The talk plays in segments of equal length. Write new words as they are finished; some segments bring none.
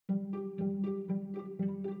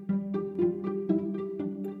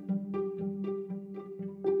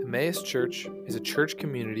Emmaus Church is a church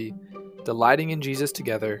community delighting in Jesus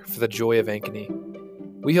together for the joy of Ankeny.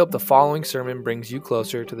 We hope the following sermon brings you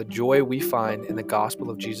closer to the joy we find in the gospel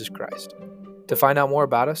of Jesus Christ. To find out more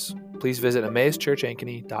about us, please visit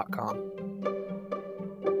emmauschurchankeny.com.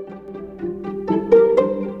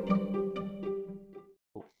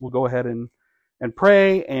 We'll go ahead and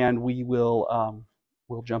pray, and we'll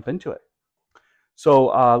jump into it. So,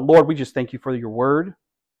 Lord, we just thank you for your word.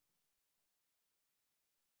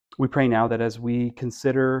 We pray now that as we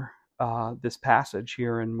consider this passage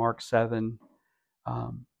here in Mark 7,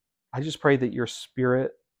 I just pray that your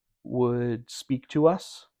Spirit would speak to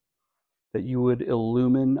us, that you would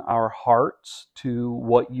illumine our hearts to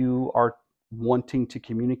what you are wanting to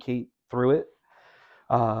communicate through it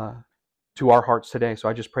to our hearts today. So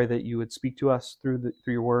I just pray that you would speak to us through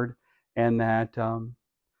your word, and that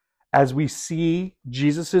as we see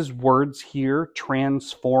Jesus' words here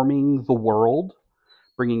transforming the world,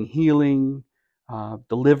 bringing healing,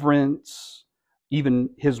 deliverance, even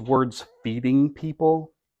his words feeding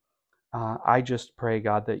people, I just pray,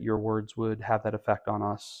 God, that your words would have that effect on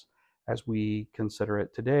us as we consider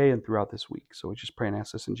it today and throughout this week. So we just pray and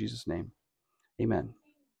ask this in Jesus' name. Amen.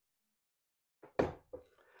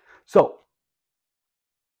 So,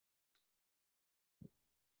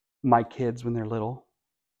 my kids, when they're little,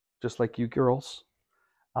 just like you girls,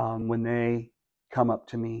 when they come up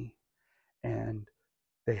to me and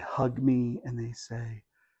they hug me and they say,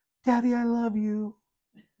 "Daddy, I love you,"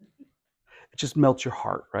 it just melts your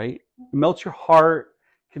heart, right? It melts your heart,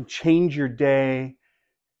 can change your day.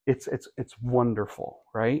 It's wonderful,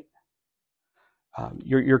 right?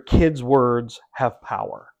 Your kids' words have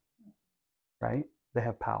power, right? They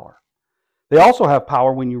have power. They also have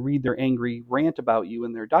power when you read their angry rant about you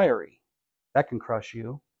in their diary. That can crush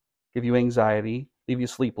you, give you anxiety, leave you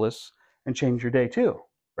sleepless, and change your day too,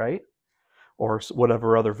 right? Or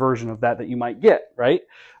whatever other version of that you might get, right?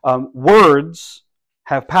 Words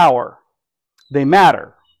have power. They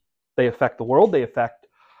matter. They affect the world. They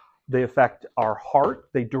affect our heart.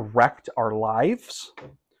 They direct our lives.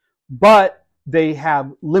 But they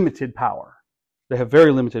have limited power. They have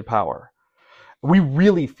very limited power. We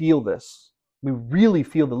really feel this. We really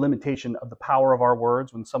feel the limitation of the power of our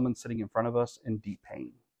words when someone's sitting in front of us in deep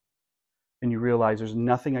pain. And you realize there's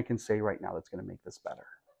nothing I can say right now that's going to make this better.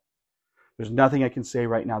 There's nothing I can say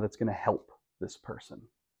right now that's going to help this person,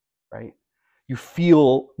 right? You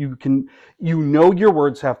feel, you know your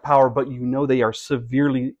words have power, but you know they are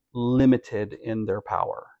severely limited in their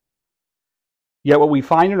power. Yet what we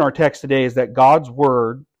find in our text today is that God's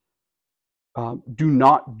word do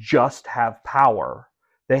not just have power.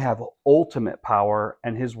 They have ultimate power,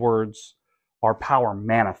 and his words are power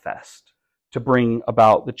manifest to bring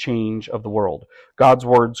about the change of the world. God's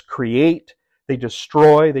words create, they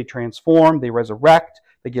destroy, they transform, they resurrect,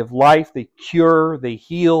 they give life, they cure, they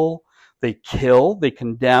heal, they kill, they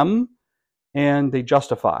condemn, and they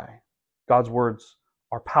justify. God's words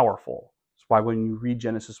are powerful. That's why when you read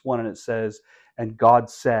Genesis 1 and it says, "And God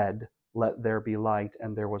said, let there be light,"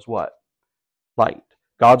 and there was what? Light.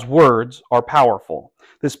 God's words are powerful.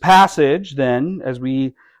 This passage, then, as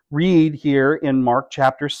we read here in Mark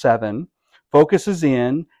chapter 7, focuses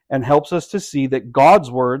in and helps us to see that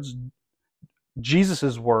God's words,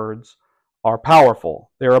 Jesus' words, are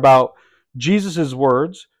powerful. They're about Jesus'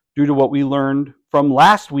 words due to what we learned from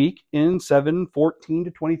last week in 7:14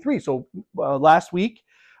 to 23. So last week,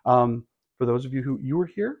 for those of you who you were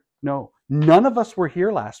here, no, none of us were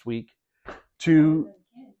here last week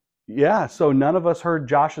so none of us heard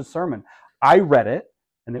Josh's sermon. I read it,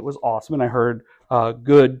 and it was awesome, and I heard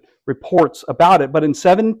good reports about it. But in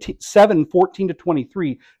 7:14 to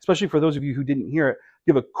 23, especially for those of you who didn't hear it,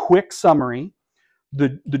 give a quick summary.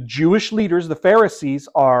 The Jewish leaders, the Pharisees,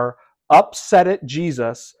 are upset at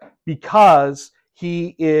Jesus because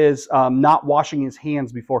he is not washing his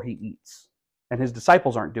hands before he eats, and his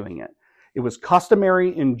disciples aren't doing it. It was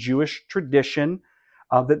customary in Jewish tradition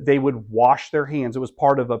that they would wash their hands. It was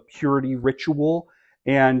part of a purity ritual,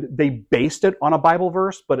 and they based it on a Bible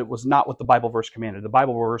verse, but it was not what the Bible verse commanded. The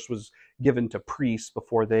Bible verse was given to priests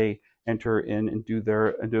before they enter in and do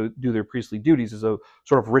their priestly duties as a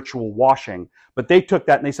sort of ritual washing. But they took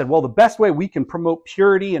that and they said, well, the best way we can promote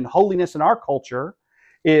purity and holiness in our culture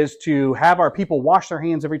is to have our people wash their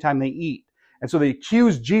hands every time they eat. And so they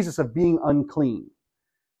accused Jesus of being unclean.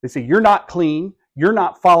 They say, you're not clean, you're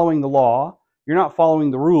not following the law, you're not following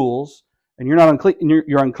the rules, and you're not unclean.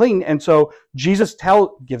 You're unclean. And so Jesus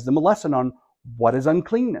gives them a lesson on what is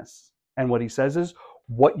uncleanness. And what he says is,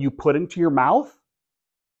 what you put into your mouth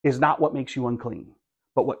is not what makes you unclean,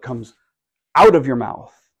 but what comes out of your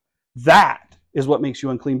mouth. That is what makes you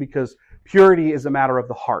unclean, because Purity is a matter of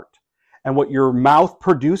the heart. And what your mouth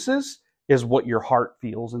produces is what your heart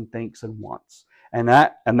feels and thinks and wants. And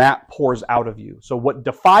that pours out of you. So what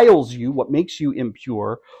defiles you, what makes you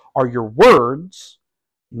impure, are your words,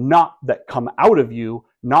 not that come out of you,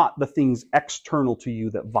 not the things external to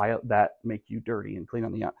you that make you dirty and clean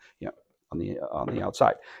on the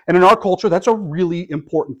outside. And in our culture, that's a really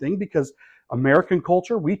important thing, because American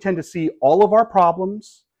culture, we tend to see all of our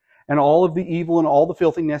problems and all of the evil and all the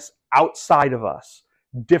filthiness outside of us.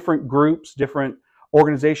 Different groups, different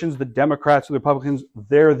organizations, the Democrats or the Republicans,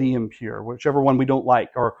 they're the impure, whichever one we don't like,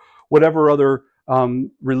 or whatever other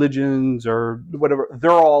religions or whatever,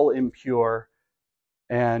 they're all impure.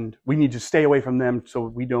 And we need to stay away from them so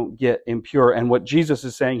we don't get impure. And what Jesus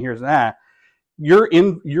is saying here is that your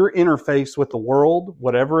interface with the world,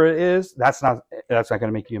 whatever it is, that's not going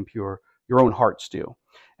to make you impure. Your own hearts do.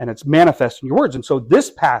 And it's manifest in your words. And so this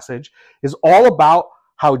passage is all about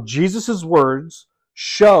how Jesus' words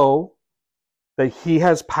show that he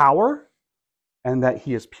has power and that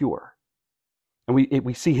he is pure. And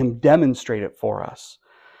we see him demonstrate it for us.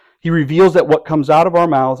 He reveals that what comes out of our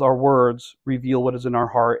mouths, our words, reveal what is in our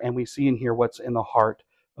heart, and we see and hear what's in the heart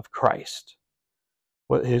of Christ.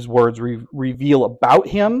 What his words reveal about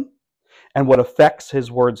him and what effects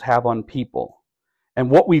his words have on people. And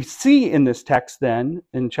what we see in this text then,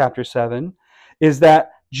 in chapter 7, is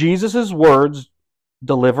that Jesus' words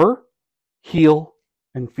deliver, heal,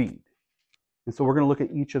 and feed. And so we're going to look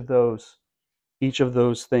at each of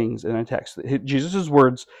those things in a text. Jesus'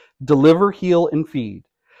 words deliver, heal, and feed.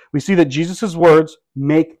 We see that Jesus' words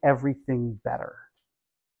make everything better.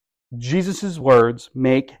 Jesus' words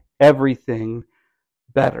make everything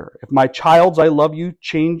better. If my child's I love you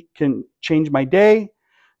can change my day,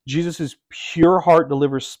 Jesus' pure heart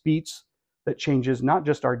delivers speech that changes not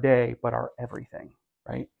just our day, but our everything,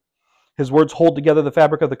 right? His words hold together the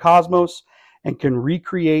fabric of the cosmos and can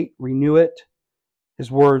recreate, renew it.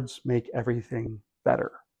 His words make everything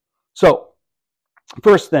better. So,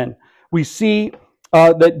 first then, we see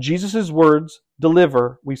that Jesus' words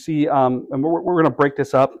deliver. We see, and we're going to break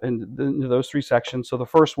this up into those three sections. So the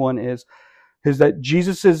first one is that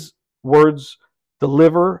Jesus' words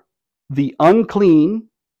deliver the unclean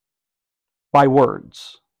by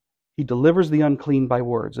words. He delivers the unclean by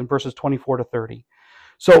words in verses 24 to 30.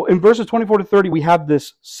 So in verses 24 to 30, we have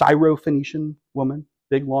this Syrophoenician woman,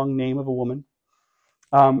 big long name of a woman,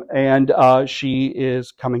 and she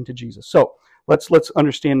is coming to Jesus. So let's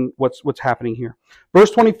understand what's happening here.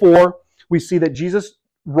 Verse 24, we see that Jesus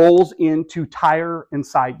rolls into Tyre and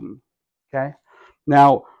Sidon. Okay,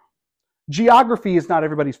 now geography is not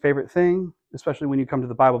everybody's favorite thing, especially when you come to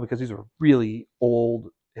the Bible, because these are really old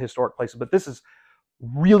historic places. But this is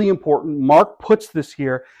really important. Mark puts this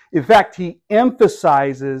here. In fact, he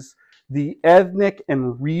emphasizes the ethnic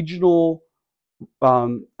and regional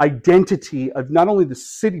identity of not only the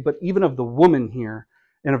city, but even of the woman here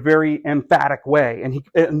in a very emphatic way.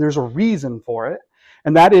 And there's a reason for it.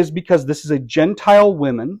 And that is because this is a Gentile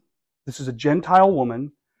woman. This is a Gentile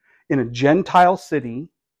woman in a Gentile city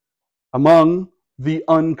among the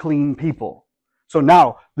unclean people. So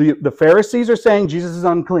now the Pharisees are saying Jesus is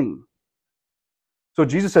unclean. So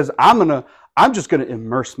Jesus says, I'm just going to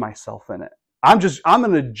immerse myself in it. I'm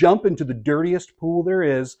going to jump into the dirtiest pool there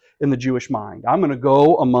is in the Jewish mind. I'm going to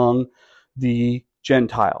go among the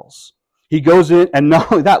Gentiles. He goes in, and not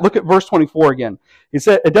only that, look at verse 24 again.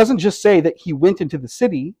 It doesn't just say that he went into the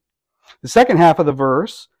city. The second half of the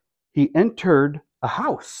verse, he entered a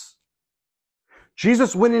house.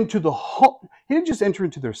 Jesus went into the home. He didn't just enter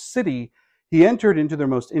into their city. He entered into their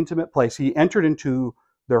most intimate place. He entered into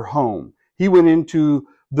their home. He went into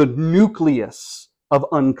the nucleus of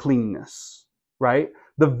uncleanness, right?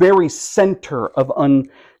 The very center of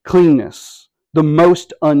uncleanness, the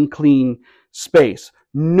most unclean space.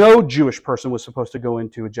 No Jewish person was supposed to go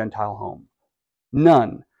into a Gentile home.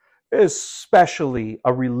 None. Especially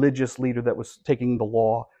a religious leader that was taking the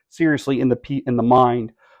law seriously in the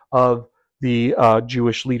mind of the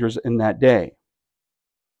Jewish leaders in that day.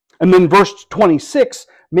 And then verse 26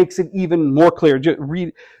 makes it even more clear. Just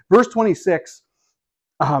read verse 26.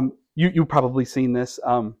 You've probably seen this.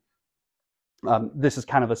 This is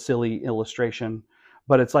kind of a silly illustration,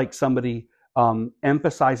 but it's like somebody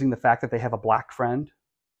emphasizing the fact that they have a black friend.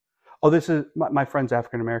 Oh, this is my friend's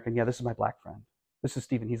African American. Yeah, this is my black friend. This is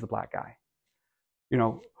Stephen. He's the black guy. You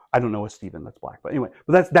know, I don't know a Stephen that's black, but anyway.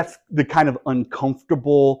 But that's the kind of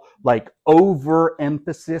uncomfortable, like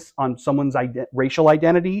overemphasis on someone's racial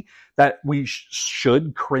identity that we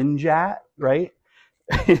should cringe at, right?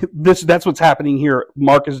 That's what's happening here.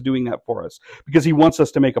 Mark is doing that for us because he wants us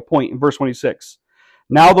to make a point in verse 26.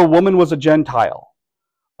 Now the woman was a Gentile,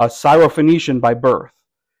 a Syrophoenician by birth.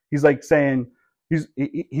 He's like saying,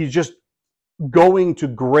 he's just going to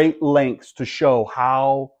great lengths to show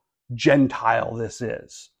how Gentile this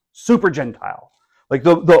is. Super Gentile. Like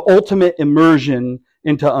the ultimate immersion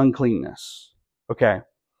into uncleanness. Okay.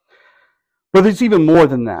 But it's even more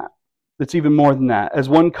than that. It's even more than that. As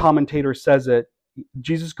one commentator says it,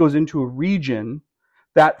 Jesus goes into a region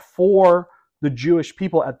that for the Jewish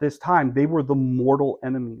people at this time, they were the mortal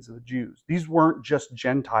enemies of the Jews. These weren't just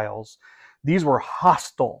Gentiles. These were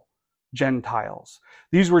hostile Gentiles.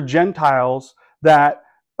 These were Gentiles that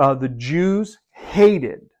the Jews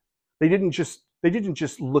hated. They didn't just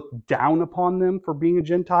look down upon them for being a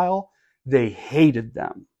Gentile. They hated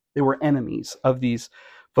them. They were enemies of these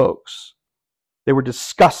folks. They were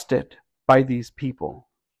disgusted by these people.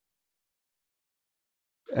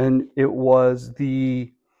 And in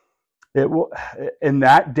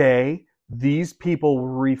that day, these people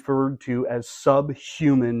were referred to as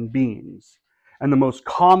subhuman beings. And the most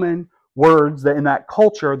common words that in that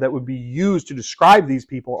culture that would be used to describe these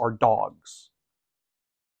people are dogs.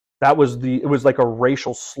 It was like a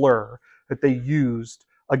racial slur that they used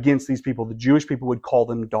against these people. The Jewish people would call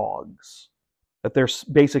them dogs. That they're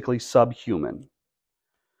basically subhuman.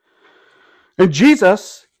 And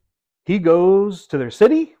Jesus, he goes to their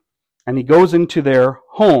city and he goes into their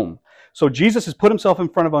home. So Jesus has put himself in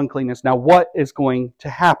front of uncleanness. Now what is going to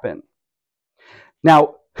happen?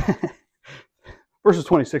 Now, verses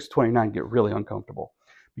 26 to 29 get really uncomfortable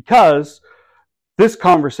because this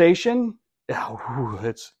conversation,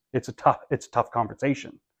 it's a tough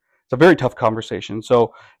conversation. It's a very tough conversation.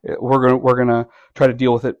 So we're gonna try to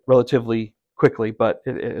deal with it relatively quickly, but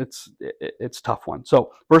it's a tough one.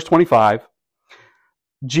 So verse 25,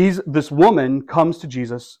 this woman comes to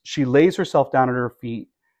Jesus. She lays herself down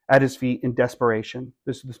at his feet in desperation.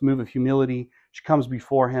 This move of humility. She comes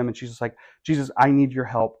before him and she's just like, Jesus, I need your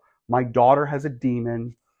help. My daughter has a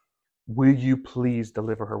demon. Will you please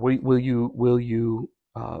deliver her? Will you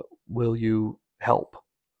help?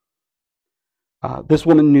 This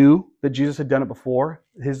woman knew that Jesus had done it before.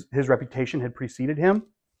 His reputation had preceded him.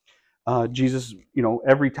 Jesus,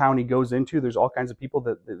 every town he goes into, there's all kinds of people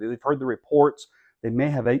that they've heard the reports. They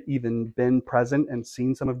may have even been present and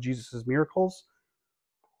seen some of Jesus' miracles.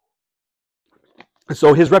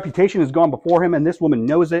 So his reputation has gone before him, and this woman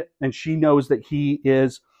knows it, and she knows that he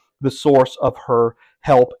is the source of her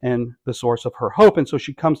help and the source of her hope. And so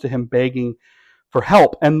she comes to him begging for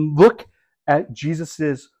help. And look at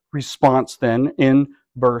Jesus' response then in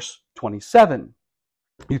verse 27.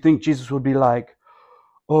 You think Jesus would be like,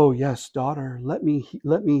 oh yes, daughter, let me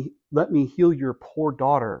heal your poor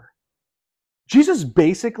daughter. Jesus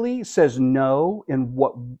basically says no in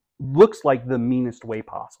what looks like the meanest way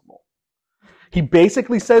possible. He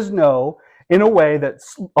basically says no in a way that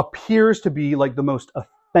appears to be like the most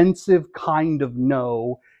offensive kind of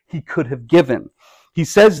no he could have given. He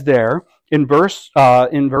says there in verse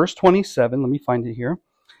 27, let me find it here.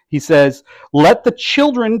 He says, let the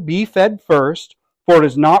children be fed first, for it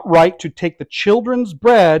is not right to take the children's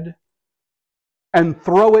bread and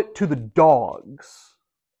throw it to the dogs.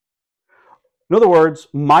 In other words,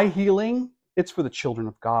 my healing, it's for the children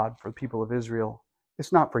of God, for the people of Israel.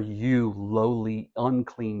 It's not for you lowly,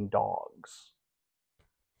 unclean dogs.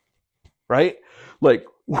 Right? Like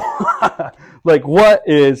what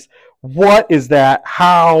is that?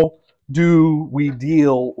 How do we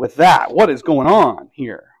deal with that? What is going on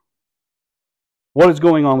here? What is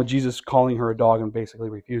going on with Jesus calling her a dog and basically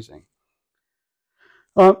refusing?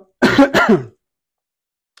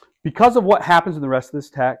 Because of what happens in the rest of this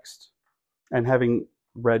text, and having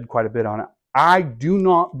read quite a bit on it, I do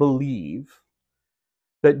not believe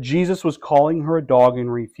that Jesus was calling her a dog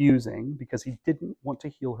and refusing because he didn't want to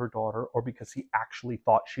heal her daughter or because he actually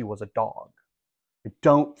thought she was a dog. I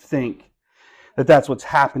don't think that that's what's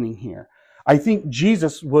happening here. I think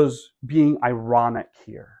Jesus was being ironic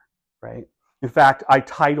here, right? In fact, I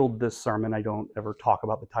titled this sermon, I don't ever talk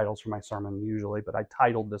about the titles for my sermon usually, but I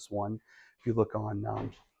titled this one, if you look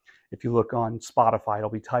on Spotify, it'll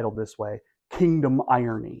be titled this way, Kingdom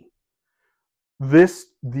Irony.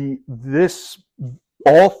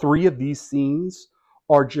 All three of these scenes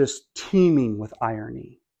are just teeming with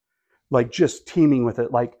irony. Like just teeming with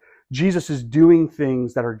it. Like Jesus is doing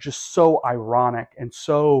things that are just so ironic and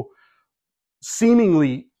so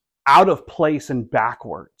seemingly out of place and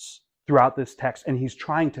backwards throughout this text. And he's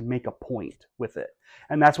trying to make a point with it.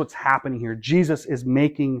 And that's what's happening here. Jesus is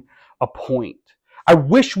making a point. I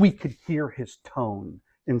wish we could hear his tone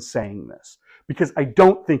in saying this, because I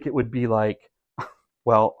don't think it would be like,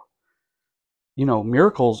 well,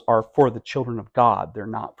 miracles are for the children of God. They're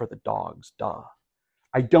not for the dogs, duh.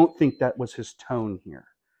 I don't think that was his tone here.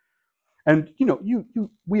 And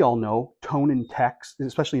we all know tone in text,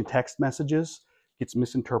 especially in text messages, gets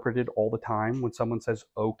misinterpreted all the time. When someone says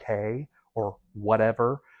okay or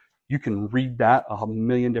whatever, you can read that a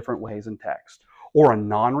million different ways in text. Or a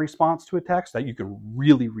non-response to a text, that you can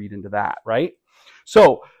really read into that, right?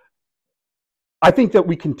 So I think that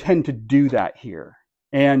we can tend to do that here.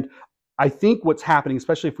 And I think what's happening,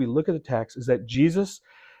 especially if we look at the text, is that Jesus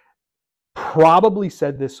probably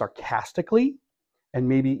said this sarcastically and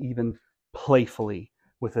maybe even playfully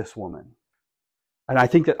with this woman. And I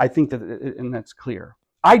think that and that's clear.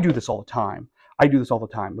 I do this all the time. I do this all the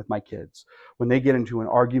time with my kids. When they get into an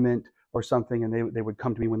argument or something, and they would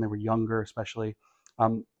come to me when they were younger, especially,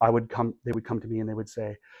 they would come to me and they would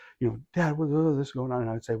say, Dad, what's this going on? And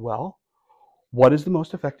I would say, well, what is the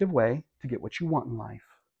most effective way to get what you want in life?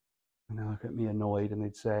 And they look at me annoyed and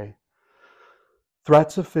they'd say,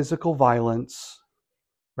 threats of physical violence,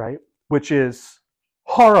 right? Which is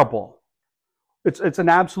horrible. It's an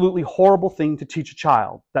absolutely horrible thing to teach a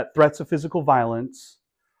child, that threats of physical violence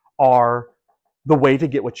are the way to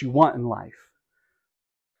get what you want in life.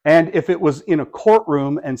 And if it was in a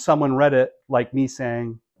courtroom and someone read it, like me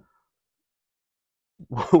saying,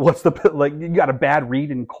 you got a bad read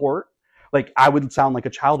in court, like I would sound like a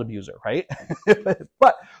child abuser, right?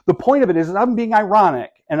 But the point of it is I'm being ironic,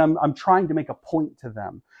 and I'm trying to make a point to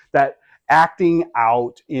them that acting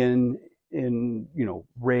out in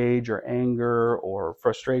rage or anger or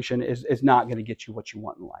frustration is not going to get you what you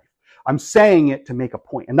want in life. I'm saying it to make a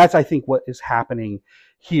point. And that's, I think, what is happening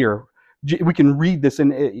here. We can read this,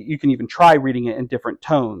 and you can even try reading it in different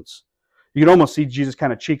tones. You can almost see Jesus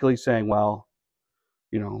kind of cheekily saying, well,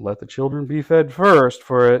 let the children be fed first,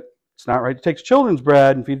 for it's not right to take children's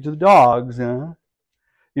bread and feed it to the dogs.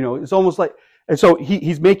 It's almost like, and so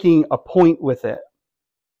he's making a point with it.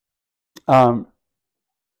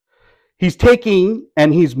 He's taking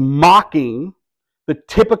and he's mocking the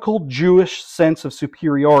typical Jewish sense of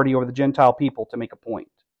superiority over the Gentile people to make a point.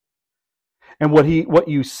 And what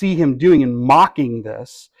you see him doing in mocking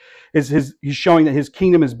this is he's showing that his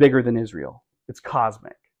kingdom is bigger than Israel. It's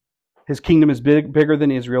cosmic. His kingdom is bigger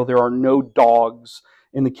than Israel. There are no dogs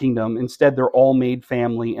in the kingdom. Instead, they're all made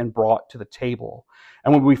family and brought to the table.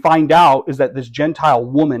 And what we find out is that this Gentile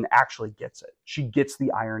woman actually gets it. She gets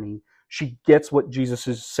the irony. She gets what Jesus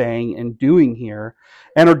is saying and doing here.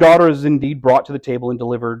 And her daughter is indeed brought to the table and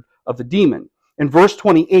delivered of the demon. In verse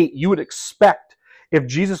 28, you would expect, if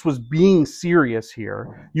Jesus was being serious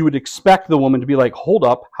here, you would expect the woman to be like, hold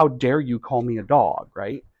up, how dare you call me a dog,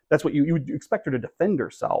 right? That's what you would expect her to defend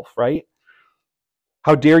herself, right?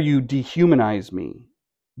 How dare you dehumanize me?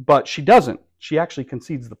 But she doesn't. She actually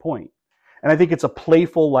concedes the point. And I think it's a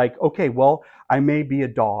playful, like, okay, well, I may be a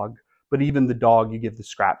dog, but even the dog you give the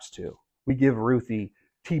scraps to. We give Ruthie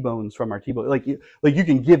T-bones from our T-bone. Like you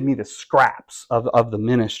can give me the scraps of the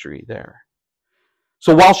ministry there.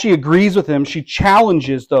 So while she agrees with him, she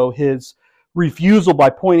challenges, though, his refusal by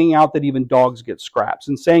pointing out that even dogs get scraps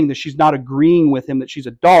and saying that she's not agreeing with him that she's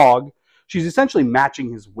a dog. She's essentially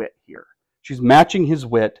matching his wit here. She's matching his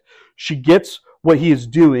wit. She gets what he is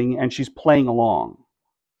doing, and she's playing along.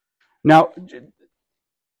 Now,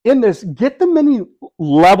 in this, get the many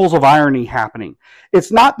levels of irony happening.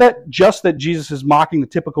 It's not just that Jesus is mocking the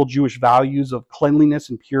typical Jewish values of cleanliness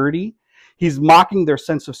and purity. He's mocking their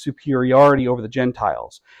sense of superiority over the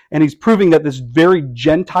Gentiles. And he's proving that this very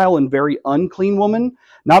Gentile and very unclean woman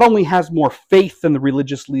not only has more faith than the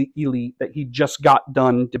religious elite that he just got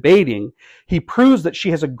done debating, he proves that she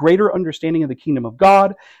has a greater understanding of the kingdom of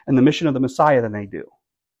God and the mission of the Messiah than they do.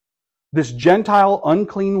 This Gentile,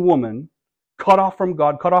 unclean woman, cut off from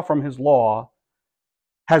God, cut off from his law,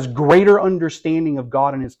 has greater understanding of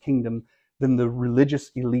God and his kingdom than the religious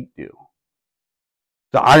elite do.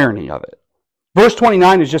 The irony of it. Verse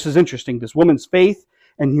 29 is just as interesting. This woman's faith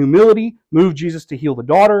and humility move Jesus to heal the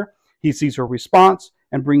daughter. He sees her response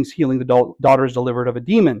and brings healing. The daughter is delivered of a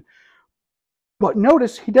demon. But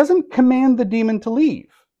notice, he doesn't command the demon to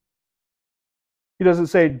leave. He doesn't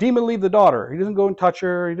say, demon, leave the daughter. He doesn't go and touch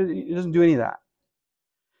her. He doesn't do any of that.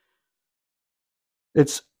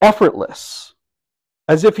 It's effortless,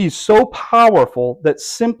 as if he's so powerful that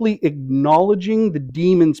simply acknowledging the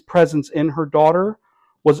demon's presence in her daughter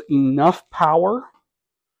was enough power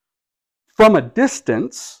from a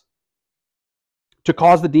distance to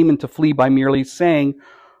cause the demon to flee by merely saying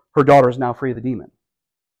her daughter is now free of the demon.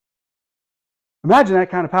 Imagine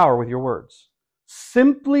that kind of power with your words.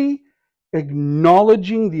 Simply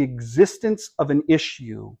acknowledging the existence of an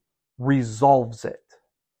issue resolves it.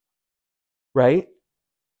 Right?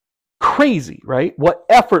 Crazy, right? What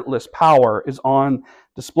effortless power is on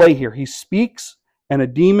display here. He speaks, and a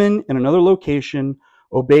demon in another location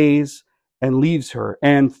obeys and leaves her.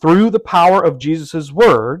 And through the power of Jesus'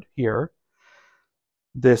 word here,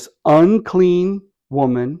 this unclean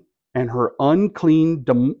woman and her unclean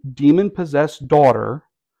demon-possessed daughter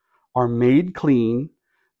are made clean,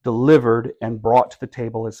 delivered, and brought to the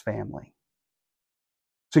table as family.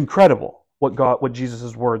 It's incredible what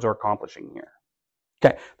Jesus' words are accomplishing here.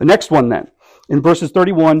 Okay, the next one then, in verses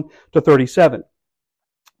 31 to 37,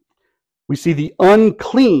 we see the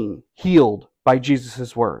unclean healed by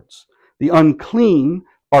Jesus' words. The unclean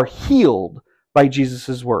are healed by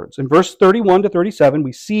Jesus' words. In verse 31 to 37,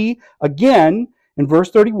 we see again, in verse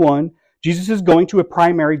 31, Jesus is going to a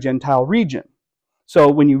primary Gentile region. So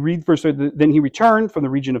when you read verse, then he returned from the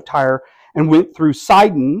region of Tyre and went through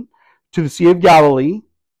Sidon to the Sea of Galilee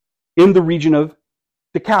in the region of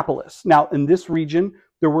Decapolis. Now, in this region,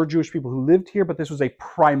 there were Jewish people who lived here, but this was a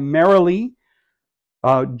primarily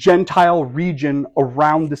Gentile region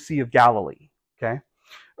around the Sea of Galilee. Okay,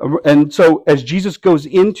 and so as Jesus goes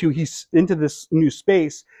into this new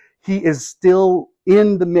space, he is still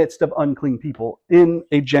in the midst of unclean people in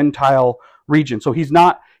a Gentile region. So he's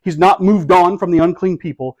not moved on from the unclean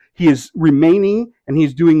people. He is remaining, and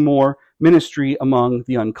he's doing more ministry among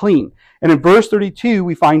the unclean. And in verse 32,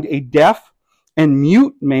 we find a deaf and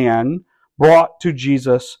mute man brought to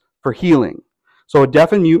Jesus for healing. So a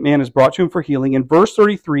deaf and mute man is brought to him for healing. In verse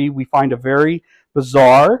 33, we find a very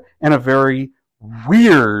bizarre and a very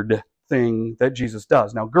weird thing that Jesus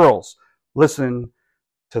does. Now, girls, listen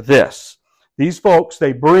to this. These folks,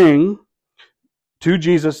 they bring to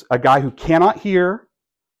Jesus a guy who cannot hear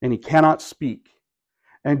and he cannot speak.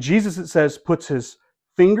 And Jesus, it says, puts his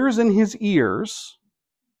fingers in his ears,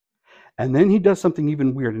 and then he does something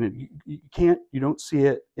even weird. And you don't see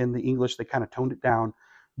it in the English. They kind of toned it down.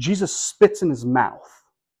 Jesus spits in his mouth.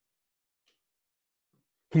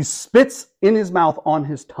 He spits in his mouth on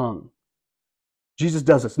his tongue. Jesus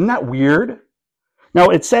does this. Isn't that weird? Now,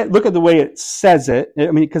 look at the way it says it.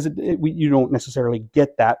 I mean, because you don't necessarily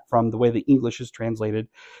get that from the way the English is translated.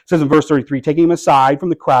 It says in verse 33, taking him aside from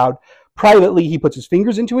the crowd, privately he puts his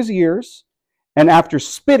fingers into his ears, and after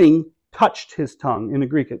spitting, touched his tongue. In the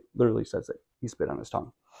Greek, it literally says it. He spit on his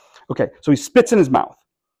tongue. Okay, so he spits in his mouth.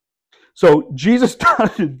 So Jesus,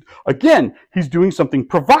 again, he's doing something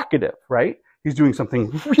provocative, right? He's doing something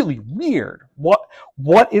really weird.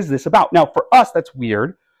 What is this about? Now, for us, that's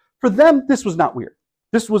weird. For them, this was not weird.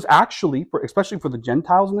 This was actually, especially for the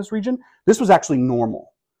Gentiles in this region, this was actually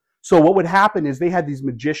normal. So what would happen is they had these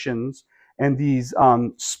magicians and these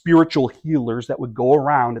spiritual healers that would go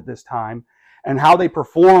around at this time. And how they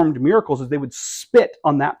performed miracles is they would spit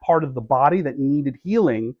on that part of the body that needed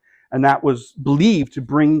healing, and that was believed to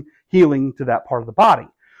bring healing to that part of the body.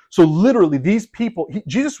 So literally, these people,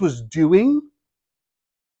 Jesus was doing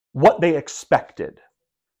what they expected.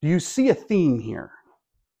 Do you see a theme here?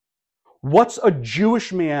 What's a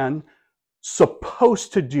Jewish man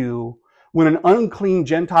supposed to do when an unclean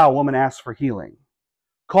Gentile woman asks for healing?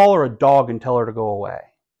 Call her a dog and tell her to go away.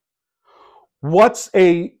 What's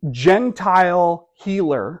a Gentile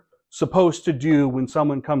healer supposed to do when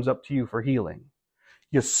someone comes up to you for healing?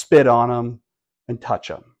 You spit on them and touch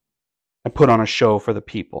them and put on a show for the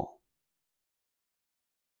people.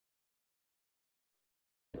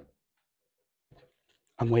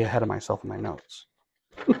 I'm way ahead of myself in my notes.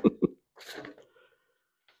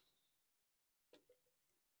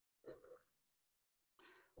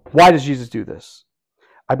 Why does Jesus do this?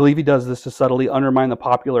 I believe he does this to subtly undermine the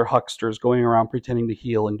popular hucksters going around pretending to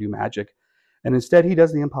heal and do magic. And instead, he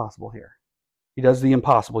does the impossible here. He does the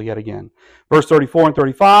impossible yet again. Verse 34 and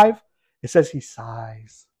 35, it says he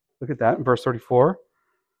sighs. Look at that in verse 34. It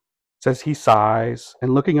says he sighs,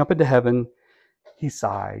 and looking up into heaven, he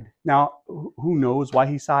sighed. Now, who knows why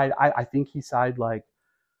he sighed? I think he sighed like,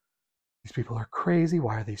 these people are crazy.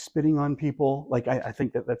 Why are they spitting on people? Like, I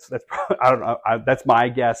think that's I don't know. That's my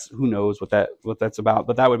guess. Who knows what that's about?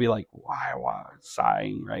 But that would be like, why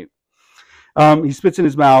sighing, right? He spits in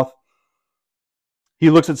his mouth.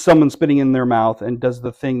 He looks at someone spitting in their mouth and does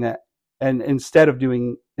the thing that, and instead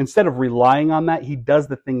of relying on that, he does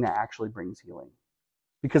the thing that actually brings healing.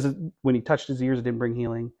 Because when he touched his ears, it didn't bring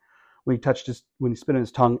healing. When he spit in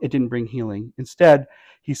his tongue, it didn't bring healing. Instead,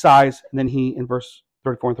 he sighs, and then he, in verse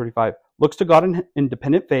 34 and 35, looks to God in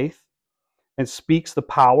independent faith and speaks the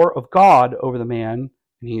power of God over the man,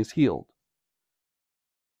 and he is healed.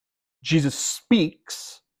 Jesus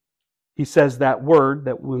speaks. He says that word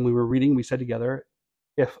that when we were reading, we said together,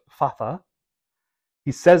 Ephphatha.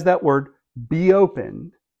 He says that word, be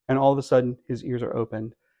opened, and all of a sudden his ears are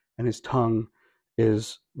opened and his tongue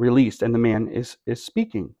is released, and the man is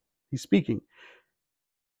speaking. He's speaking.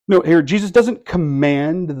 No, here, Jesus doesn't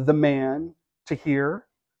command the man to hear.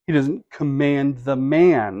 He doesn't command the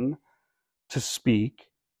man to speak.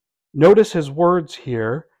 Notice his words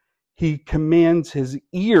here. He commands his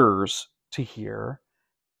ears to hear,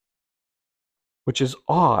 which is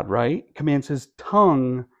odd, right? Commands his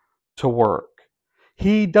tongue to work.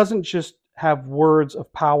 He doesn't just have words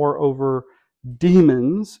of power over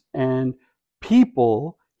demons and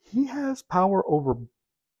people. He has power over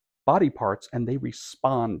body parts, and they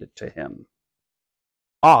respond to him.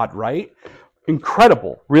 Odd, right?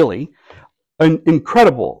 Incredible, really.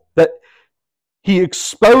 Incredible that he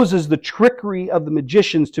exposes the trickery of the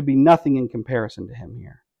magicians to be nothing in comparison to him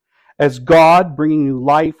here. As God bringing new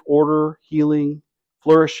life, order, healing,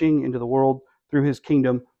 flourishing into the world through his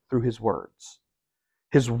kingdom, through his words.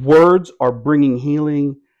 His words are bringing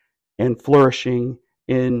healing and flourishing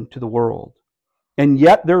into the world. And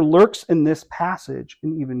yet there lurks in this passage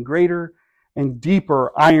an even greater and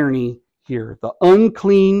deeper irony here. The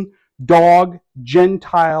unclean dog,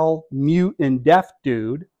 Gentile, mute, and deaf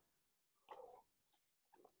dude,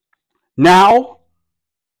 now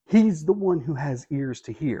he's the one who has ears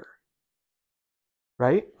to hear.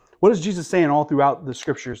 Right? What is Jesus saying all throughout the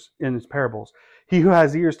scriptures in his parables? He who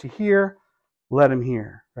has ears to hear, let him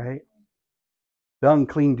hear. Right? The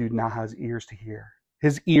unclean dude now has ears to hear.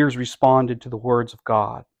 His ears responded to the words of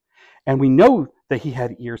God. And we know that he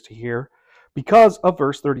had ears to hear because of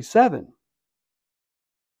verse 37.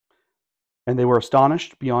 And they were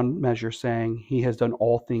astonished beyond measure, saying, he has done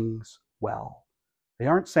all things well. They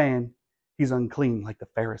aren't saying he's unclean like the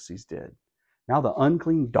Pharisees did. Now the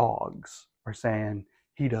unclean dogs are saying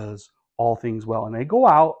he does all things well. And they go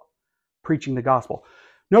out preaching the gospel.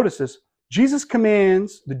 Notice this. Jesus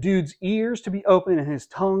commands the dude's ears to be open and his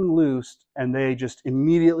tongue loosed, and they just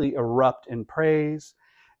immediately erupt in praise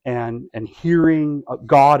and hearing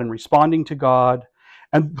God and responding to God.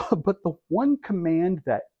 But the one command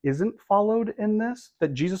that isn't followed in this,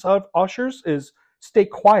 that Jesus ushers, is stay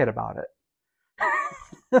quiet about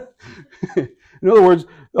it. In other words,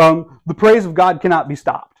 the praise of God cannot be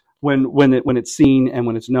stopped when it's seen and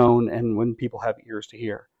when it's known and when people have ears to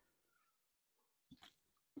hear.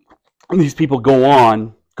 And these people go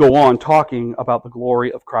on talking about the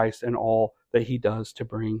glory of Christ and all that he does to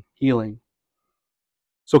bring healing.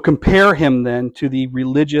 So compare him then to the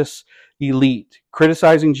religious elite,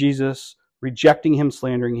 criticizing Jesus, rejecting him,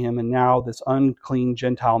 slandering him, and now this unclean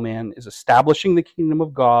Gentile man is establishing the kingdom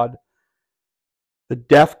of God. The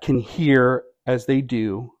deaf can hear as they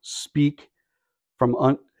do,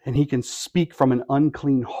 and he can speak from an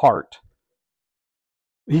unclean heart.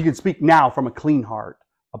 He can speak now from a clean heart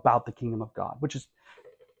about the kingdom of God, which is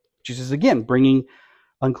Jesus again bringing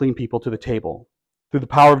unclean people to the table. Through the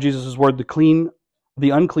power of Jesus' word,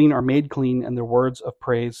 the unclean are made clean, and their words of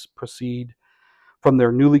praise proceed from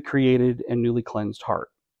their newly created and newly cleansed heart.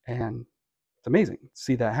 And it's amazing to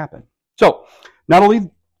see that happen. So, not only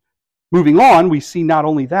moving on, we see not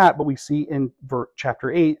only that, but we see in chapter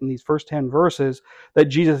 8, in these first 10 verses, that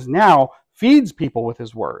Jesus now feeds people with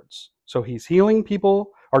his words. So he's healing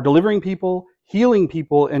people, or delivering people, healing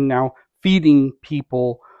people, and now feeding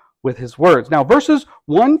people with his words. Now, verses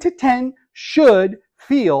 1 to 10 should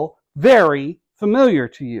feel very familiar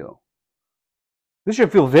to you. This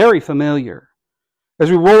should feel very familiar. As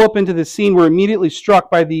we roll up into this scene, we're immediately struck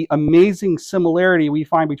by the amazing similarity we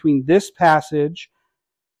find between this passage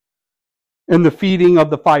and the feeding of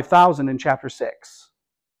the 5,000 in chapter 6.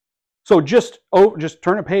 So just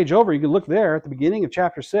turn a page over. You can look there at the beginning of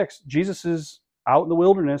chapter 6. Jesus is out in the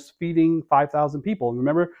wilderness feeding 5,000 people. And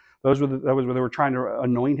remember, that was where they were trying to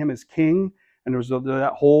anoint him as king. And there was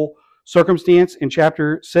that whole circumstance in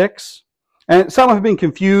chapter 6. And some have been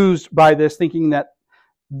confused by this, thinking that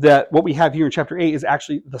what we have here in chapter 8 is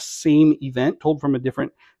actually the same event told from a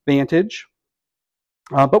different vantage.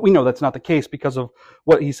 But we know that's not the case because of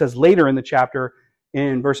what he says later in the chapter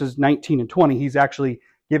in verses 19 and 20. He's actually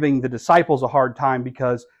giving the disciples a hard time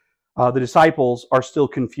because the disciples are still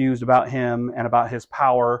confused about him and about his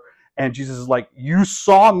power. And Jesus is like, you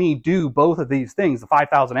saw me do both of these things, the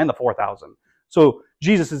 5,000 and the 4,000. So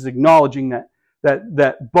Jesus is acknowledging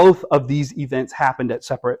that both of these events happened at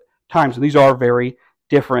separate times. And these are very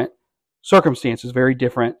different circumstances, very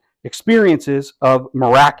different experiences of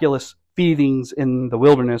miraculous feedings in the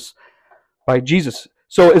wilderness by Jesus.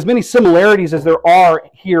 So as many similarities as there are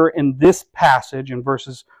here in this passage in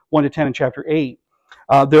verses 1 to 10 in chapter 8,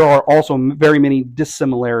 there are also very many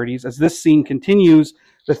dissimilarities as this scene continues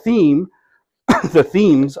the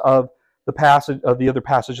themes of the passage of the other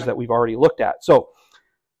passages that we've already looked at. So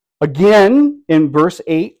again, in verse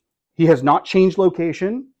 8, he has not changed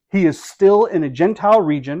location. He is still in a Gentile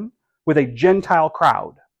region with a Gentile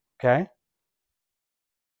crowd. Okay?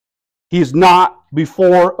 He is not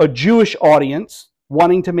before a Jewish audience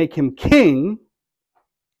wanting to make him king.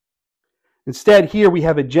 Instead, here we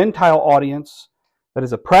have a Gentile audience that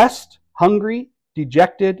is oppressed, hungry,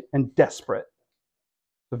 dejected, and desperate.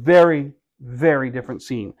 A very, very different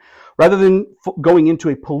scene. Rather than going into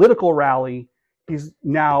a political rally, he's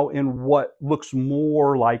now in what looks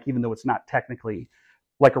more like, even though it's not technically,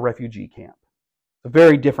 like a refugee camp. A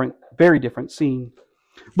very different scene.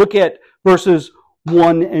 Look at verses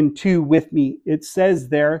 1 and 2 with me. It says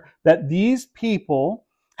there that these people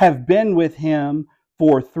have been with him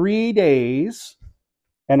for 3 days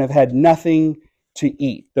and have had nothing to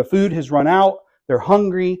eat. The food has run out. They're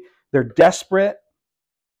hungry. They're desperate.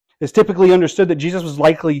 It's typically understood that Jesus was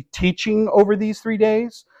likely teaching over these 3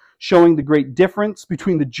 days, showing the great difference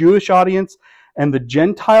between the Jewish audience and the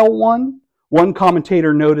Gentile one. One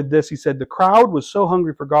commentator noted this. He said, the crowd was so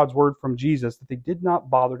hungry for God's word from Jesus that they did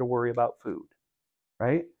not bother to worry about food.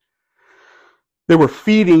 Right? They were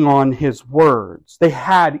feeding on his words. They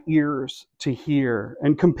had ears to hear.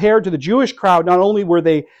 And compared to the Jewish crowd, not only were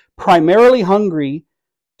they primarily hungry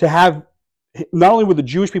to have, not only were the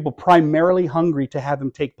Jewish people primarily hungry to have him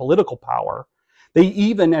take political power, they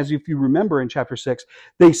even, as if you remember in chapter 6,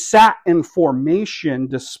 they sat in formation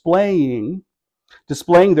displaying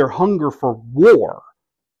their hunger for war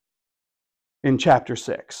in chapter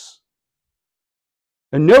 6.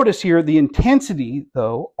 And notice here the intensity,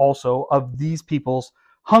 though, also of these people's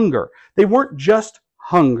hunger. They weren't just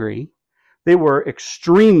hungry, they were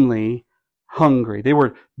extremely hungry. They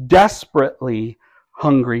were desperately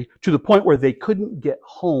hungry to the point where they couldn't get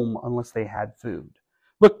home unless they had food.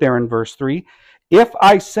 Look there in verse 3. If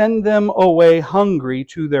I send them away hungry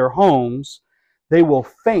to their homes, they will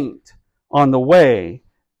faint on the way,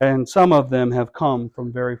 and some of them have come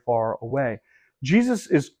from very far away. Jesus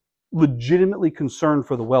is legitimately concerned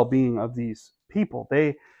for the well-being of these people.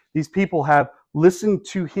 These people have listened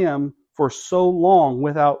to him for so long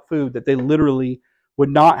without food that they literally would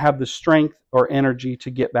not have the strength or energy to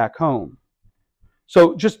get back home.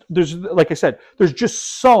 So there's, like I said, there's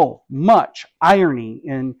just so much irony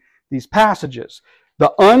in these passages.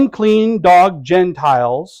 The unclean dog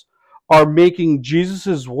Gentiles are making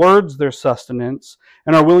Jesus' words their sustenance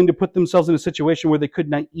and are willing to put themselves in a situation where they could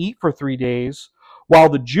not eat for 3 days, while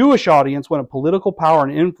the Jewish audience wanted political power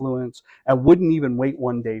and influence and wouldn't even wait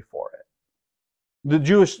 1 day for it. The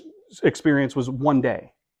Jewish experience was 1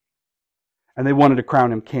 day, and they wanted to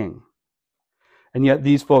crown him king. And yet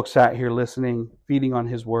these folks sat here listening, feeding on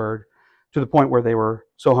his word, to the point where they were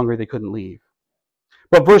so hungry they couldn't leave.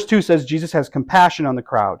 But verse 2 says Jesus has compassion on the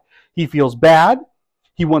crowd. He feels bad.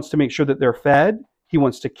 He wants to make sure that they're fed. He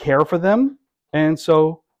wants to care for them. And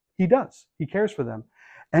so he does. He cares for them.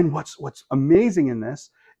 And what's amazing in this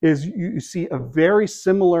is you see a very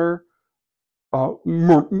similar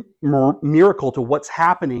miracle to what's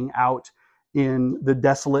happening out in the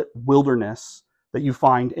desolate wilderness that you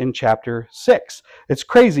find in chapter 6. It's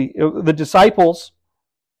crazy. The disciples,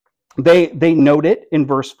 they note it in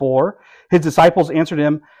verse 4. His disciples answered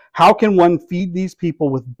him, how can one feed these people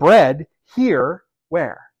with bread here?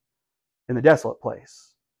 Where? In the desolate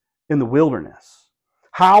place, in the wilderness.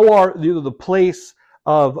 How are the place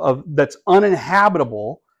of that's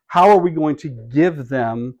uninhabitable, how are we going to give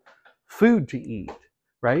them food to eat,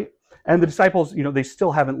 right? And the disciples, they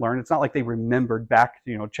still haven't learned. It's not like they remembered back,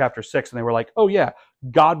 chapter 6, and they were like, oh yeah,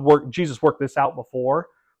 Jesus worked this out before.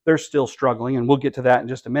 They're still struggling, and we'll get to that in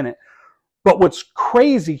just a minute. But what's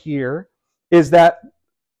crazy here is that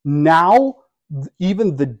now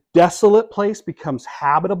even the desolate place becomes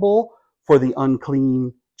habitable for the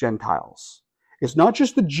unclean Gentiles. It's not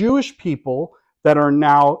just the Jewish people that are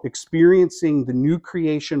now experiencing the new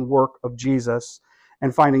creation work of Jesus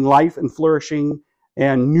and finding life and flourishing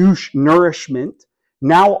and new nourishment.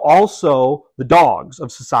 Now also the dogs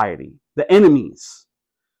of society, the enemies,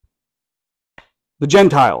 the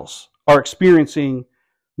Gentiles are experiencing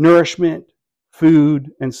nourishment, food,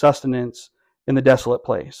 and sustenance in the desolate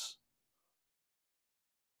place.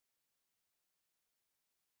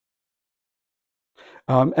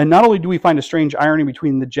 And not only do we find a strange irony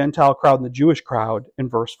between the Gentile crowd and the Jewish crowd in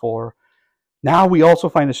verse 4, now we also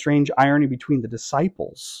find a strange irony between the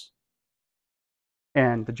disciples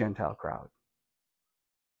and the Gentile crowd.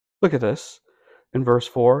 Look at this in verse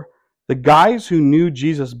 4. The guys who knew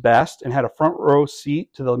Jesus best and had a front row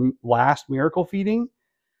seat to the last miracle feeding,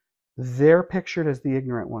 they're pictured as the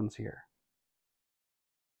ignorant ones here.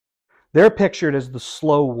 They're pictured as the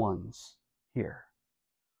slow ones here.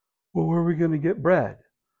 Well, where are we going to get bread?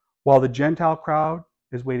 While the Gentile crowd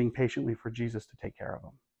is waiting patiently for Jesus to take care of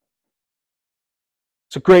them.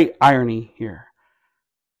 It's a great irony here.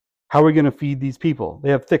 How are we going to feed these people?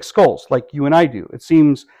 They have thick skulls like you and I do. It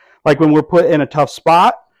seems like when we're put in a tough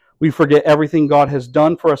spot, we forget everything God has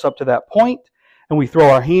done for us up to that point, and we throw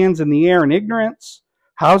our hands in the air in ignorance.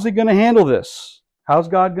 How's he going to handle this? How's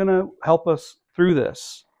God going to help us through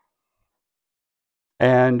this?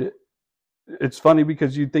 And it's funny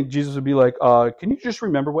because you'd think Jesus would be like, can you just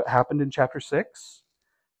remember what happened in chapter 6?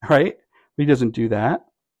 Right? He doesn't do that.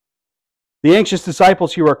 The anxious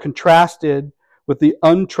disciples here are contrasted with the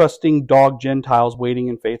untrusting dog Gentiles waiting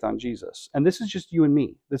in faith on Jesus. And this is just you and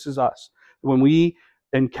me. This is us. When we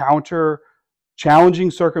encounter challenging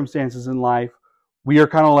circumstances in life, we are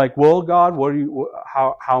kind of like, well, God,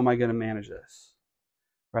 how am I going to manage this?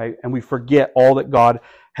 Right? And we forget all that God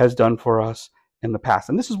has done for us in the past.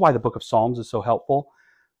 And this is why the book of Psalms is so helpful.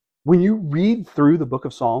 When you read through the book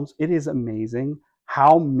of Psalms, it is amazing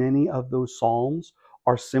how many of those Psalms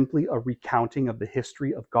are simply a recounting of the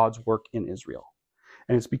history of God's work in Israel.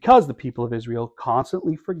 And it's because the people of Israel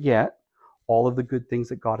constantly forget all of the good things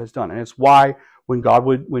that God has done. And it's why when God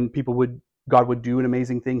would do an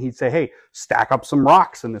amazing thing, he'd say, hey, stack up some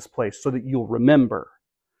rocks in this place so that you'll remember.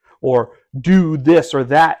 Or do this or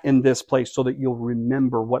that in this place so that you'll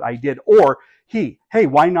remember what I did. Or hey,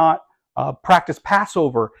 why not practice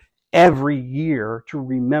Passover every year to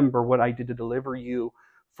remember what I did to deliver you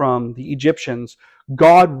from the Egyptians?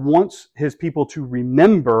 God wants his people to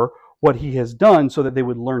remember what he has done so that they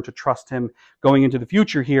would learn to trust him going into the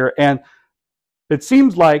future here. And it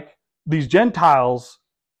seems like these Gentiles,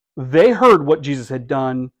 they heard what Jesus had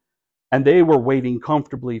done and they were waiting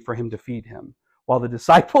comfortably for him to feed him. While the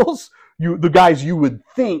disciples, the guys you would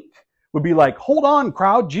think would be like, hold on,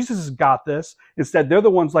 crowd, Jesus has got this. Instead, they're the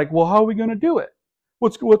ones like, well, how are we going to do it? We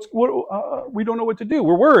don't know what to do.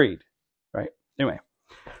 We're worried, right? Anyway,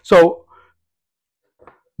 so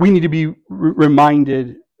we need to be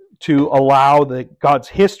reminded to allow that God's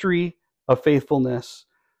history of faithfulness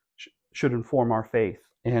should inform our faith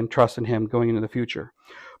and trust in him going into the future.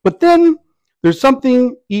 But then there's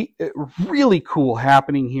something really cool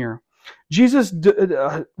happening here. Jesus,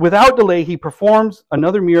 without delay, he performs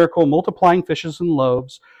another miracle, multiplying fishes and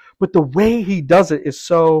loaves. But the way he does it is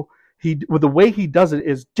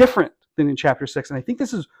different than in chapter 6. And I think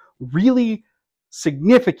this is really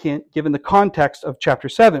significant given the context of chapter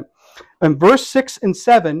 7. In verse 6 and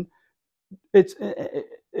 7,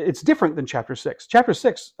 it's different than chapter 6. Chapter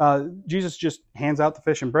 6, Jesus just hands out the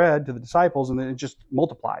fish and bread to the disciples and then it just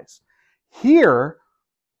multiplies. Here,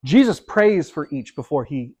 Jesus prays for each before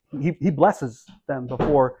he blesses them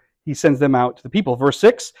before he sends them out to the people. Verse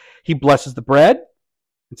 6, he blesses the bread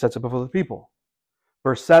and sets it before the people.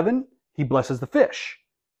 Verse 7, he blesses the fish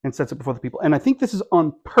and sets it before the people. And I think this is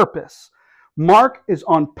on purpose. Mark is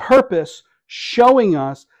on purpose showing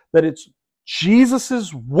us that it's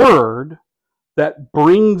Jesus' word that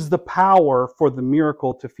brings the power for the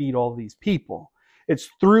miracle to feed all these people. It's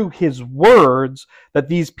through his words that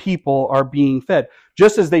these people are being fed.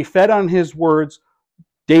 Just as they fed on his words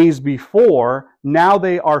days before, now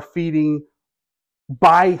they are feeding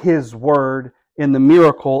by his word in the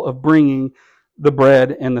miracle of bringing the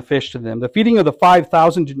bread and the fish to them. The feeding of the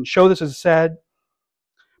 5,000 didn't show this, as said,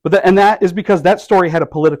 and that is because that story had a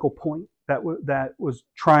political point that was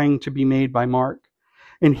trying to be made by Mark.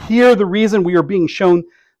 And here, the reason we are being shown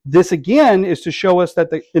this again is to show us that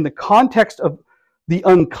in the context of the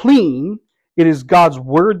unclean, it is God's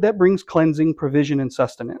word that brings cleansing, provision, and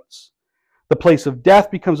sustenance. The place of death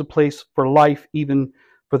becomes a place for life, even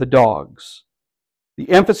for the dogs. The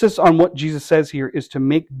emphasis on what Jesus says here is to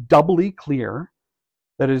make doubly clear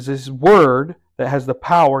that it is his word that has the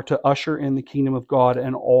power to usher in the kingdom of God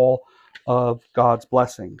and all of God's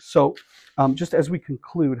blessings. So just as we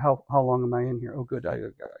conclude, how long am I in here? Oh, good. I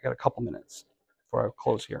got a couple minutes before I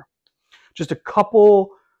close here. Just a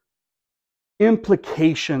couple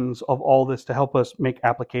implications of all this to help us make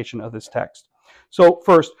application of this text. So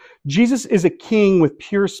first, Jesus is a king with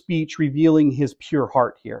pure speech, revealing his pure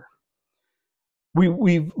heart here.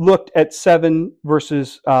 We've looked at 7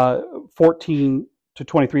 verses 14 to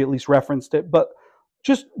 23, at least referenced it, but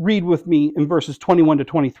just read with me in verses 21 to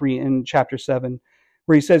 23 in chapter 7,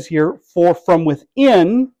 where he says here, for from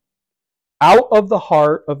within, out of the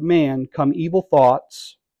heart of man come evil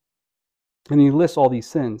thoughts. And he lists all these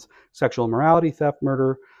sins: sexual immorality, theft,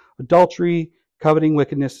 murder, adultery, coveting,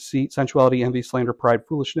 wickedness, deceit, sensuality, envy, slander, pride,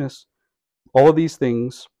 foolishness. All of these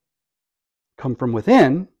things come from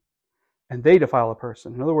within, and they defile a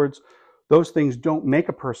person. In other words, those things don't make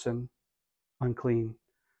a person unclean.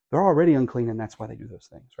 They're already unclean, and that's why they do those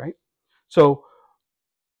things, right? So,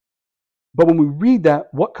 but when we read that,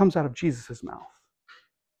 what comes out of Jesus' mouth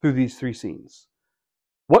through these three scenes?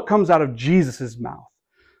 What comes out of Jesus' mouth?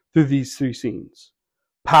 through these three scenes.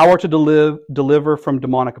 Power to deliver from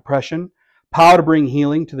demonic oppression, power to bring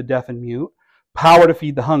healing to the deaf and mute, power to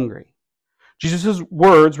feed the hungry. Jesus'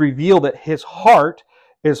 words reveal that his heart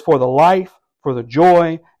is for the life, for the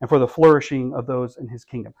joy, and for the flourishing of those in his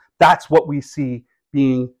kingdom. That's what we see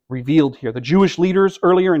being revealed here. The Jewish leaders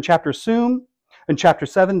earlier in chapter 7,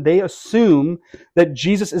 they assume that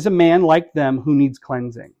Jesus is a man like them who needs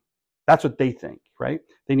cleansing. That's what they think, right?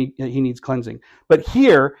 He needs cleansing. But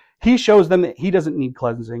here, he shows them that he doesn't need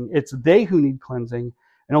cleansing. It's they who need cleansing,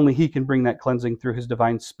 and only he can bring that cleansing through his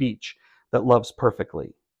divine speech that loves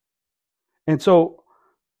perfectly. And so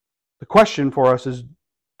the question for us is,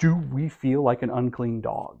 do we feel like an unclean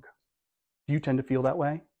dog? Do you tend to feel that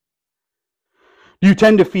way? Do you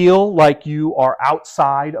tend to feel like you are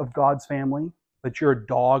outside of God's family? That you're a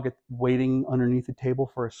dog waiting underneath the table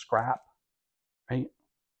for a scrap? Right?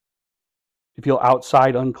 Do you feel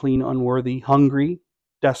outside, unclean, unworthy, hungry,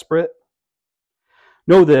 desperate?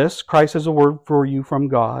 Know this, Christ has a word for you from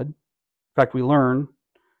God. In fact, we learn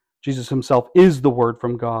Jesus himself is the word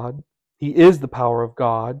from God. He is the power of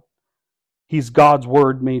God. He's God's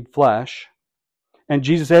word made flesh. And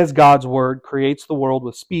Jesus, as God's word, creates the world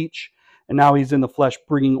with speech. And now he's in the flesh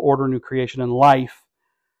bringing order, new creation, and life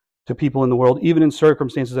to people in the world, even in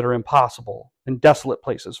circumstances that are impossible, in desolate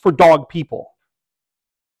places, for dog people.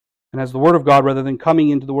 And as the word of God, rather than coming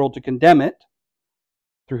into the world to condemn it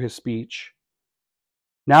through his speech,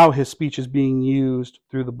 now his speech is being used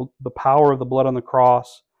through the power of the blood on the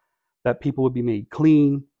cross, that people would be made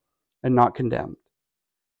clean and not condemned.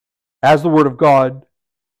 As the word of God,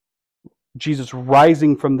 Jesus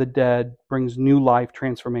rising from the dead brings new life,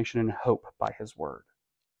 transformation, and hope by his word.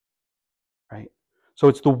 Right? So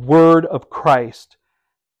it's the word of Christ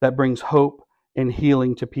that brings hope and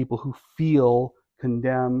healing to people who feel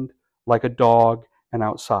condemned like a dog and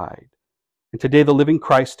outside. And today the living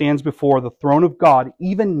Christ stands before the throne of God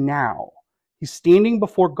even now. He's standing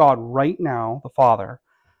before God right now, the Father,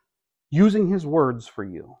 using his words for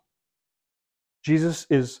you. Jesus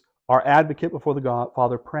is our advocate before the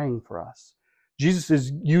Father, praying for us. Jesus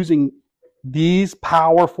is using these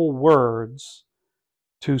powerful words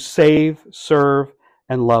to save, serve,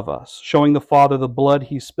 and love us, showing the Father the blood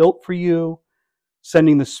he spilt for you,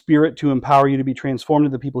 sending the Spirit to empower you to be transformed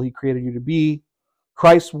into the people he created you to be.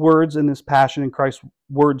 Christ's words in this passion and Christ's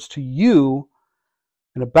words to you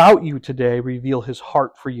and about you today reveal his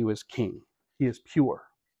heart for you as King. He is pure,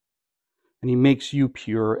 and he makes you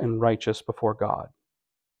pure and righteous before God.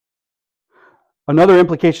 Another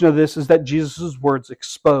implication of this is that Jesus' words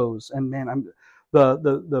expose, and man,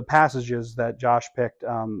 the passages that Josh picked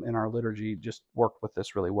in our liturgy just worked with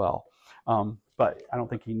this really well. But I don't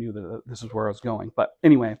think he knew that this is where I was going. But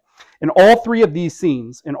anyway, in all three of these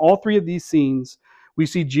scenes, we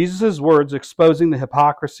see Jesus' words exposing the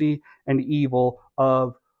hypocrisy and evil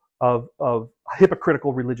of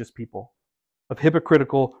hypocritical religious people, of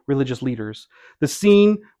hypocritical religious leaders. The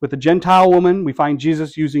scene with the Gentile woman, we find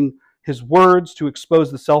Jesus using his words to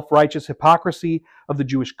expose the self-righteous hypocrisy of the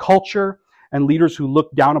Jewish culture and leaders who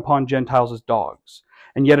look down upon Gentiles as dogs.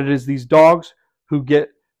 And yet it is these dogs who get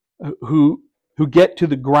to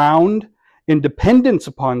the ground in dependence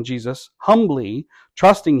upon Jesus, humbly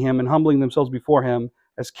trusting him and humbling themselves before him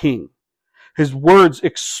as king. His words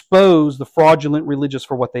expose the fraudulent religious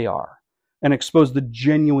for what they are and expose the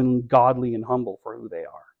genuine godly and humble for who they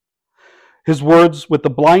are. His words with the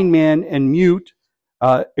blind man and mute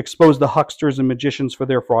expose the hucksters and magicians for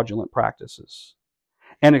their fraudulent practices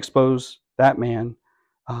and expose that man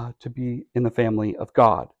to be in the family of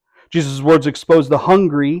God. Jesus' words expose the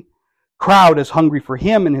hungry crowd as hungry for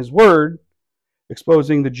him and his word,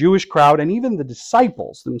 exposing the Jewish crowd and even the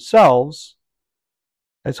disciples themselves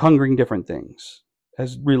as hungering different things,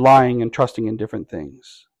 as relying and trusting in different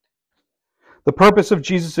things. The purpose of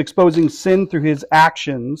Jesus exposing sin through his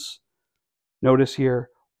actions, notice here,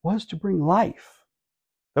 was to bring life.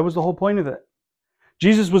 That was the whole point of it.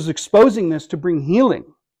 Jesus was exposing this to bring healing.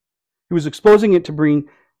 He was exposing it to bring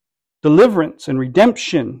deliverance and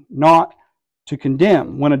redemption, not to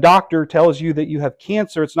condemn. When a doctor tells you that you have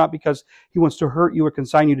cancer, it's not because he wants to hurt you or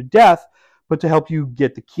consign you to death, but to help you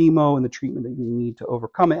get the chemo and the treatment that you need to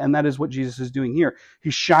overcome it. And that is what Jesus is doing here.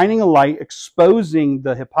 He's shining a light, exposing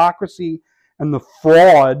the hypocrisy and the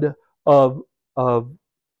fraud of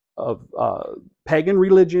pagan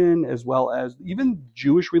religion, as well as even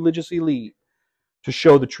Jewish religious elite, to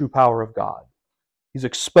show the true power of God. He's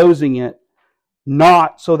exposing it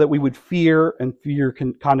not so that we would fear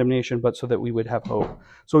condemnation, but so that we would have hope.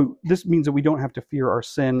 So this means that we don't have to fear our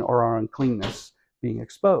sin or our uncleanness being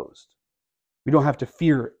exposed. We don't have to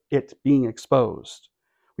fear it being exposed.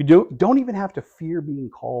 We don't even have to fear being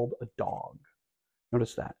called a dog.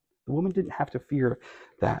 Notice that. The woman didn't have to fear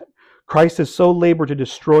that. Christ has so labored to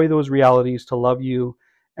destroy those realities, to love you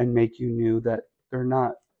and make you new, that they're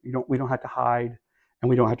not, we don't have to hide, and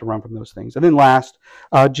we don't have to run from those things. And then last,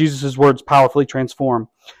 Jesus' words powerfully transform.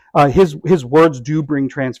 His words do bring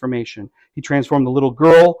transformation. He transformed the little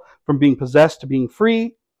girl from being possessed to being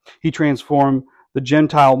free. He transformed the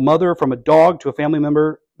Gentile mother from a dog to a family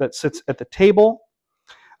member that sits at the table.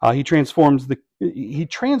 He transforms the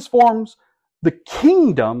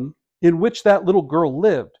kingdom in which that little girl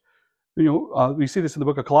lived. We see this in the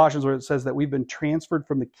book of Colossians, where it says that we've been transferred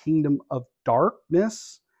from the kingdom of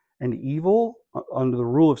darkness and evil under the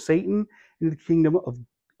rule of Satan into the kingdom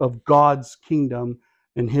of God's kingdom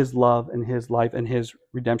and his love and his life and his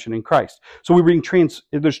redemption in Christ. So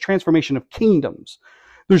there's transformation of kingdoms.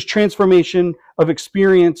 There's transformation of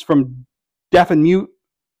experience from deaf and mute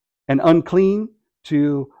and unclean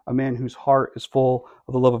to a man whose heart is full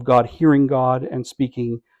of the love of God, hearing God and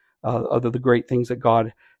speaking of the great things that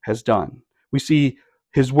God has done. We see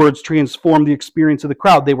his words transform the experience of the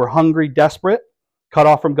crowd. They were hungry, desperate, cut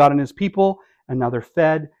off from God and his people, and now they're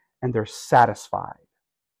fed and they're satisfied.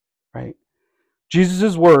 Right?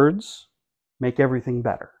 Jesus' words make everything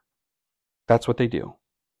better. That's what they do.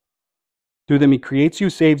 Through them, he creates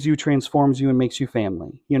you, saves you, transforms you, and makes you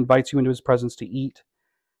family. He invites you into his presence to eat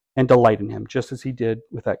and delight in him, just as he did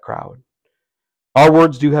with that crowd. Our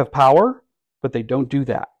words do have power, but they don't do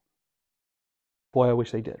that. Boy, I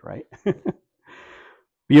wish they did, right?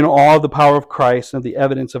 Be in awe of the power of Christ and of the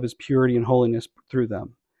evidence of his purity and holiness through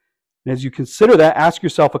them. And as you consider that, ask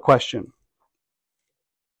yourself a question.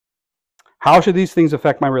 How should these things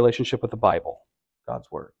affect my relationship with the Bible,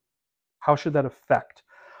 God's Word? How should that affect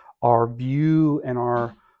our view and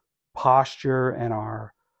our posture and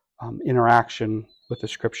our interaction with the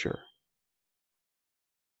Scripture?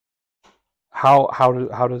 How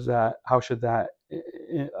should that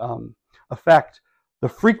affect the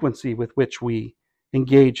frequency with which we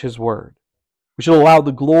engage his word? We should allow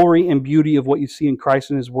the glory and beauty of what you see in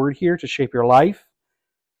Christ and his word here to shape your life,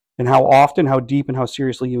 and how often, how deep, and how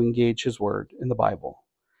seriously you engage his word in the Bible.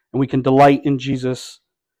 And we can delight in Jesus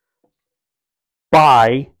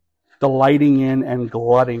by delighting in and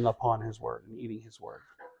glutting upon his word and eating his word.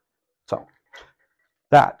 So,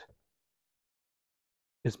 that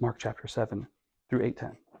is Mark chapter 7 through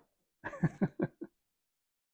 8:10.